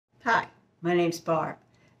Hi, my name's Barb.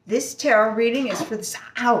 This tarot reading is for the...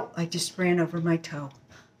 Ow! I just ran over my toe.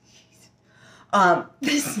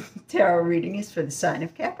 This tarot reading is for the sign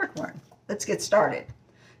of Capricorn. Let's get started.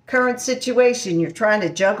 Current situation, you're trying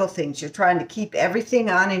to juggle things. You're trying to keep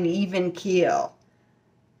everything on an even keel,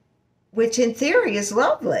 which in theory is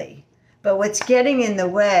lovely. But what's getting in the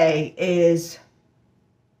way is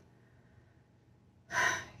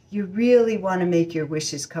you really want to make your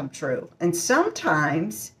wishes come true. And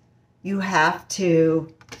sometimes you have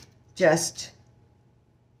to just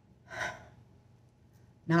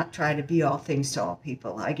not try to be all things to all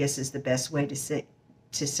people, I guess is the best way to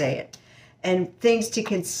say it. And things to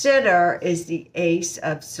consider is the Ace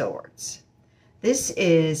of Swords. This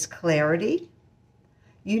is clarity.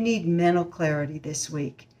 You need mental clarity this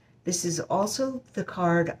week. This is also the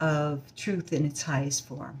card of truth in its highest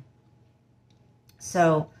form.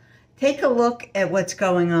 So take a look at what's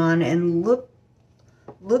going on and look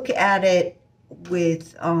at it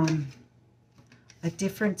with a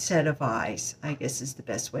different set of eyes, I guess is the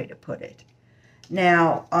best way to put it.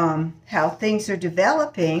 Now, how things are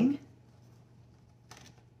developing.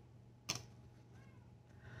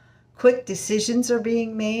 Quick decisions are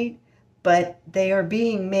being made, but they are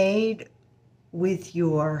being made with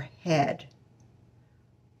your head,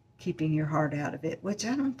 keeping your heart out of it, which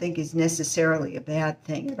I don't think is necessarily a bad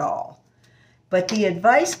thing at all. But the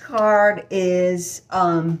advice card is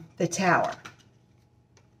the Tower.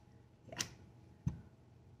 Yeah.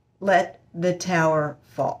 Let the tower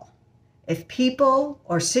fall. If people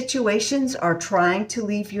or situations are trying to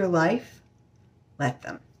leave your life, let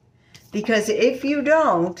them. Because if you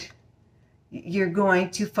don't, you're going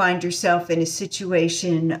to find yourself in a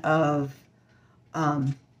situation of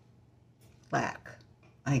lack,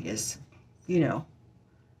 I guess. You know,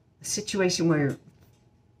 a situation where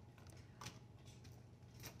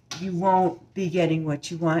you won't be getting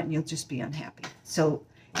what you want and you'll just be unhappy. So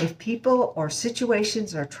if people or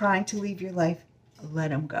situations are trying to leave your life, let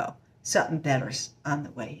them go. Something better's on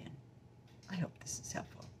the way in. I hope this is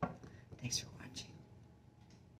helpful. Thanks for watching.